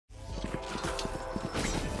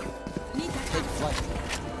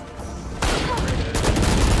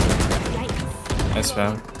Nice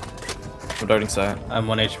fam. We're darting side. I'm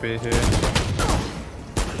 1 HP here.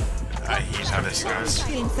 I hate how this goes.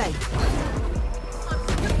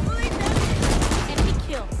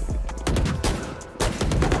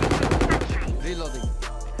 Reloading.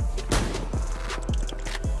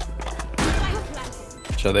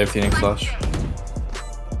 Show they have Phoenix flash.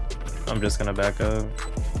 I'm just gonna back up.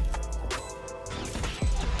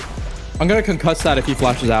 I'm gonna concuss that if he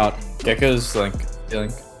flashes out. Gecko's like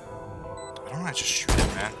healing. Why don't I just shoot it,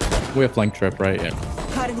 man? We have flank trip, right? Yeah.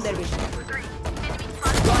 Cutting their vision.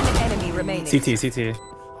 One enemy remaining. CT.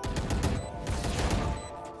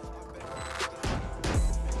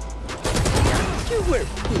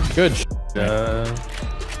 Good.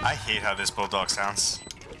 I hate how this bulldog sounds.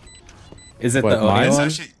 Is it What, the only mine? It's one?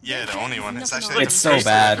 actually, yeah, the only one. It's actually. It's so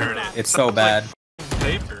bad. It's so bad.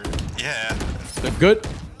 Paper. Yeah.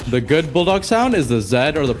 The good bulldog sound is the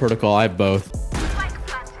Z or the protocol. I have both.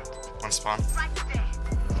 One spawn.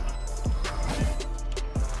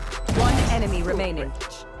 One enemy remaining.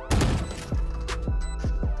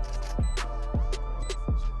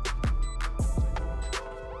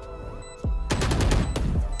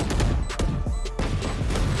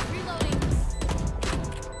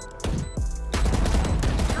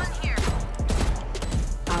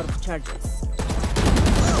 Out of charges.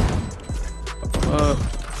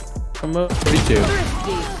 Come up. 32.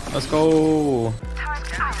 Let's go.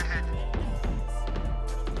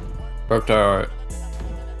 Broke tower.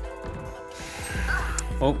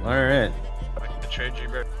 Oh, alright.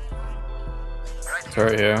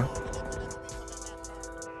 Turret here.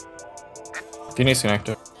 Phoenix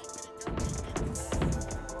connector.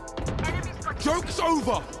 Joke's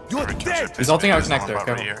over. You're dead. He's ulting out There's one connector. right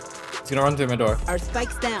Careful. here. He's gonna run through mid door. Our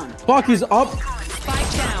spikes down. Fuck, he's up.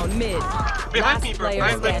 Spike down mid. Behind me, bro. Player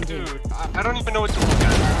Behind me, standing. dude. I don't even know what to look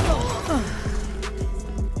at.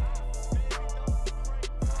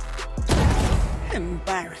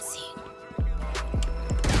 Embarrassing.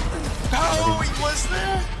 No, he was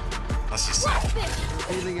there. Let's just say.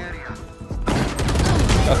 Healing area.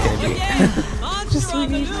 Just leave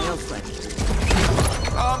me.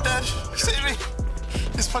 Oh, I'm dead. Save me.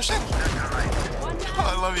 He's pushing. Oh,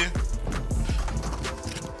 I love you.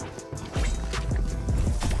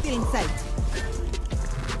 Feeling sight.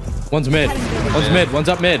 One's mid. One's mid. One's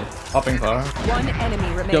up mid. Hopping car. One enemy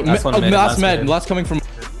Yo, remaining. Last one mid, last last med. mid. Last coming from.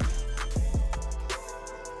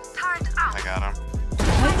 I got him.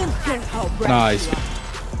 I don't care how bright Nice. you are.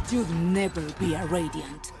 You'll never be a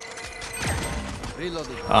radiant.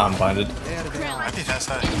 Reloading. I'm blinded. There they are. I think that's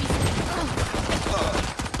that.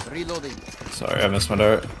 Reloading. Sorry, I missed my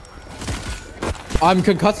dart. I'm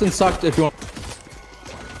concussed and sucked if you want.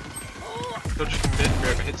 They'll just mid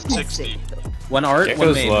grab and hits 60. One art, It one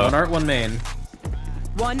goes main. low. One art, one main.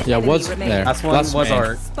 One Yeah, enemy was remaining. there. Last one Last was main.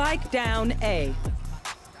 art. Spike down A.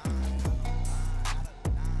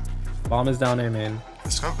 Bomb is down A main.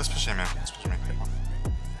 Let's go. Let's push him in. Let's push him in.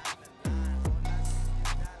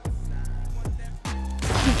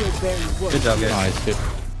 Good job, guys. Nice, dude.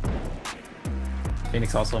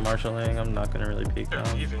 Phoenix also marshalling. I'm not gonna really peek now.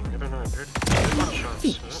 Even. I don't know. They're not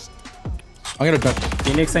shots. I'm gonna bet.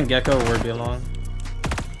 Phoenix and Gecko were belong.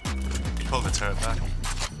 Pull the turret back.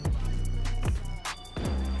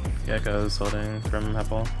 Gecko's holding from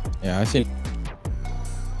Heppel. Yeah, I see.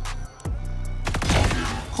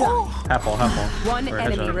 Heppel. One Or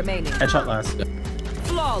enemy headshot. remaining. Headshot last.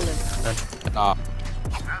 Flawless.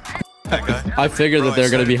 That guy. I figured that they're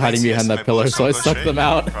gonna be hiding behind that pillar, so I sucked them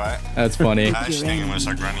out. Right. That's funny. I actually think I'm gonna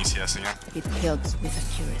start running CS again. It kills with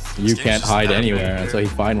accuracy. You game's can't just hide not anywhere, good. so he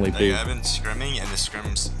finally Like, did. I've been scrimming and the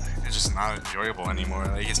scrims it's just not enjoyable anymore.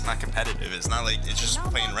 Like it's not competitive. It's not like it's just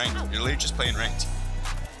playing ranked. You're literally just playing ranked.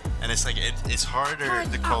 And it's like it's harder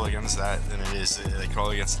to call against that than it is to like call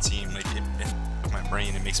against a team. Like it my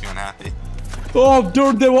brain, it makes me unhappy. Oh,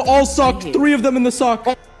 dude, they were all sucked. 3 of them in the suck.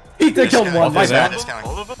 They killed one. My Is that- bad.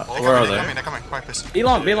 All of them? Where are they? They're coming. Quiet, please.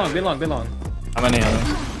 Belong. How many are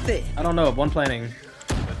there? I don't know. One planning.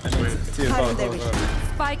 I think 2. Cutting their vision.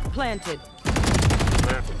 Spike planted.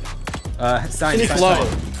 Sign. Low. Sign Wait,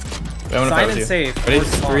 I'm gonna fight and with you. safe. Ready? Or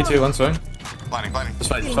spawn. 3, 2, 1, swing. Blinding. Just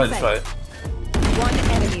fight. One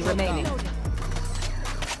enemy remaining.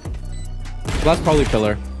 That's probably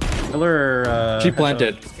pillar. Pillar. She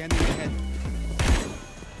planted. Scanning ahead.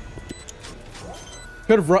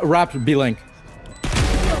 Could have wrapped B-Link.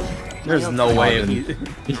 There's no way.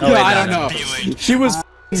 I don't know. B-Link. She was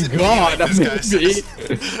gone. This guy Maybe. says.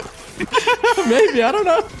 Maybe, I don't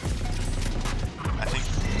know. I think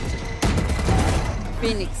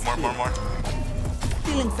Phoenix. more.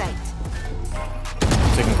 Feeling sight.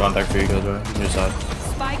 Taking In contact for you, Killjoy. On your side.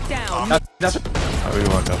 Spike down. That's Alright, we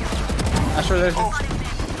can walk up. sure there's.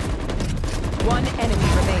 One enemy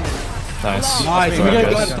remaining. Nice. Nice. Go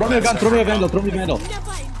ahead, guys. Throw me a gun. Throw me a vandal. Throw me a vandal.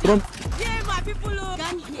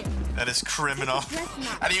 That is criminal.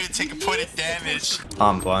 I didn't even take a point of damage.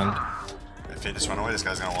 I'm blind. If they just run away, this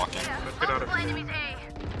guy's gonna walk in. Let's get out of here.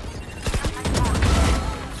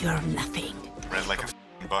 You're nothing. Red like a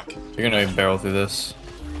f***ing buck. You're gonna barrel through this.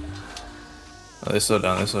 Oh, they slow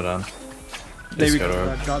down. They slow down. Maybe Just go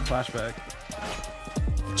to got flashback.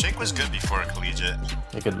 Jake was good before collegiate.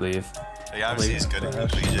 You could leave. Like, obviously he's good at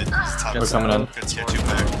collegiate. He's top We're coming in. good tier 2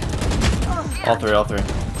 player. All three. All three.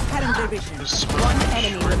 There's smoke. One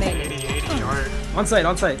enemy remaining. 80 yard. On site.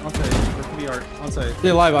 There could be art. On site. Stay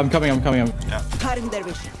alive. I'm coming. Yeah.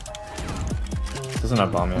 Doesn't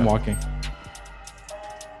have bomb yet. I'm walking.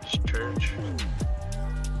 Just church.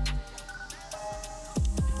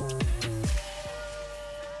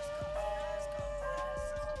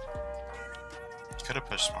 Could have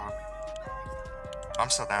pushed spawn. I'm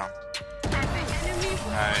still down.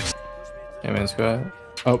 Nice. Hey man, go ahead.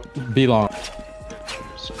 Oh, B long.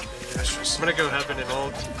 That's just... I'm gonna go heaven and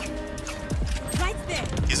ult.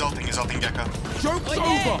 He's ulting Gecko. Joke's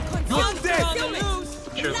over! You're dead!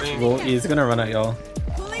 Chilling. Well, he's gonna run at y'all.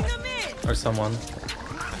 Or someone. I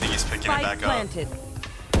think he's picking it Spike back planted.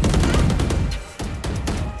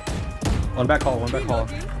 One back hall.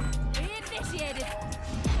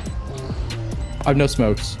 I have no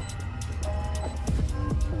smokes.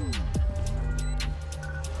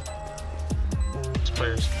 These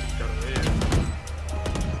players got away.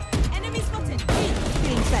 Enemy spotted.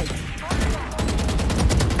 Feeling sight.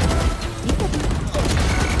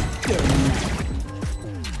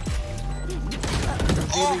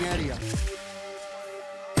 Revealing area.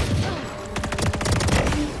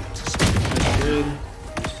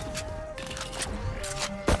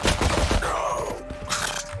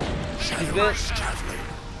 He's good.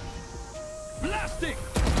 Blasting!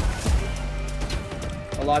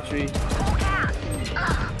 A lottery.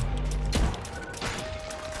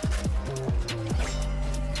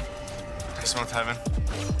 I smoked heaven.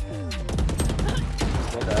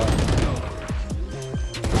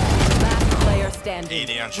 Last player standing.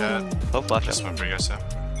 80 on chat. Oh, flash Just up. went for you guys, so.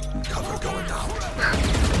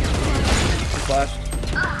 Flash.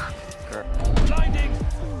 Blinding!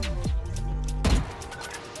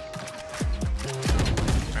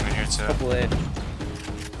 Right in here too. Couple A.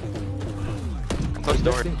 Close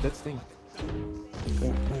door.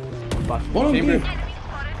 One on Chamber. B.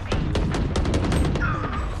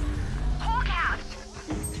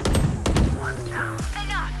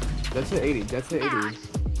 That's at 80. That's at 80.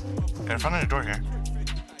 Got in front of the door here.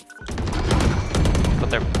 But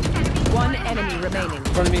there. One enemy remaining. In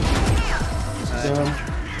front of me.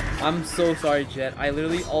 I'm so sorry, Jet. I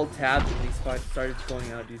literally alt tabbed and these spikes started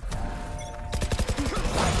going out, dude.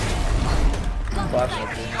 Flash.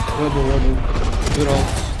 Good ult.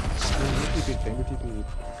 Chamber TP.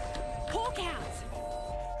 Hawk out.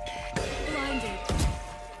 Blinded.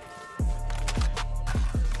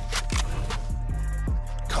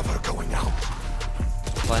 Cover going out.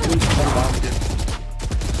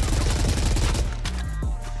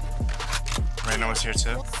 Reyna was here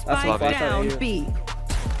too. That's Spike flash down out. B.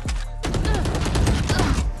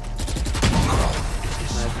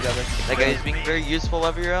 That guy is being very useful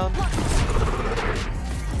every round.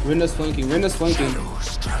 Reyna's flanking. There's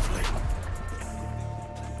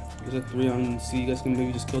a 3 on C. You guys can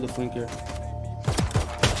maybe just kill the flanker.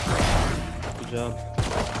 Good job.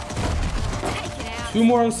 2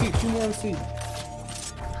 more on C.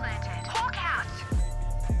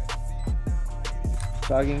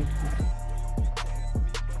 Dogging.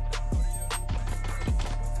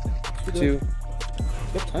 2.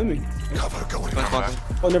 Good timing. Smoking.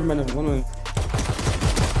 Oh, never mind. One on.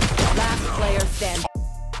 Last player standing.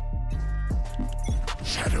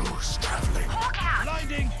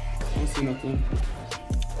 Blinding! I don't see nothing.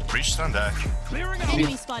 Breached on deck. Clearing out!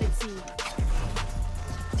 Enemy spotted C.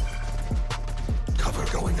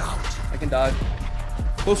 I can dodge.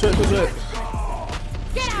 Close right.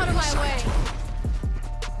 Get out of my way.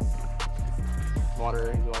 Water.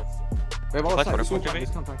 We have all Flash the water, smoke. flash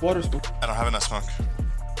water. Water smoke. I don't have enough smoke.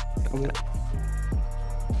 Okay.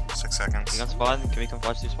 6 seconds. You on spawn? Can we come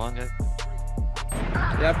flash through spawn, guys?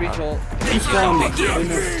 Yeah, breach ult. He's from me.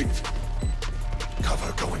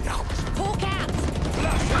 Hawk out.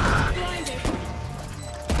 Blinded.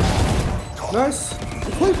 Nice.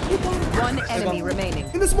 One enemy remaining.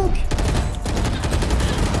 In the smoke.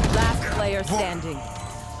 Last player standing.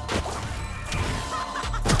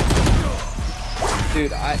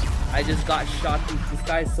 Dude, I just got shot. This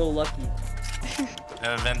guy is so lucky.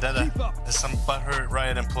 Vendetta. There's some butthurt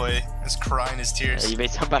Riot employee. Is crying his tears. Yeah, you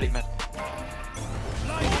made somebody mad.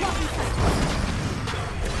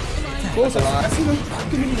 Close. I see them.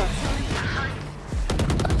 Give me that.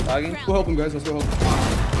 Logging. Go help him, guys. Let's go help him.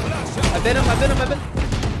 I bit him.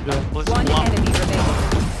 One enemy remaining.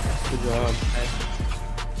 Good job.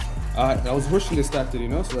 I was rushing this stack, you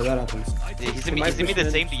know, so that happens. Yeah, he sent me the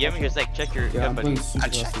same DM. He was like, check your Yeah, I'm gun, playing buddy. super I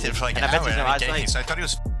checked fast. it for like And an I hour messaged him, and I I was was like- so I thought he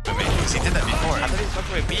was with me because he did that before. I thought he was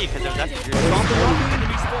fucking with me because there was that.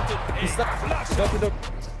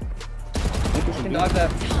 Can dodge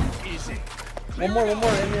that. One more in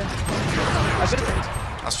here. I bit him.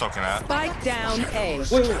 I was fucking out. Spike down A.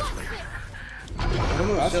 Wait. I don't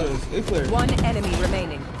know. Astra is A player. One enemy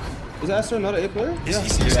remaining. Is Astra not an A player? He's Yeah,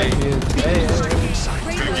 he is. Hey.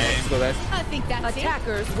 Good game. Let's go, guys. I think that's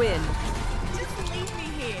Attackers win.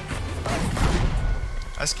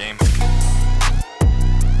 Nice game.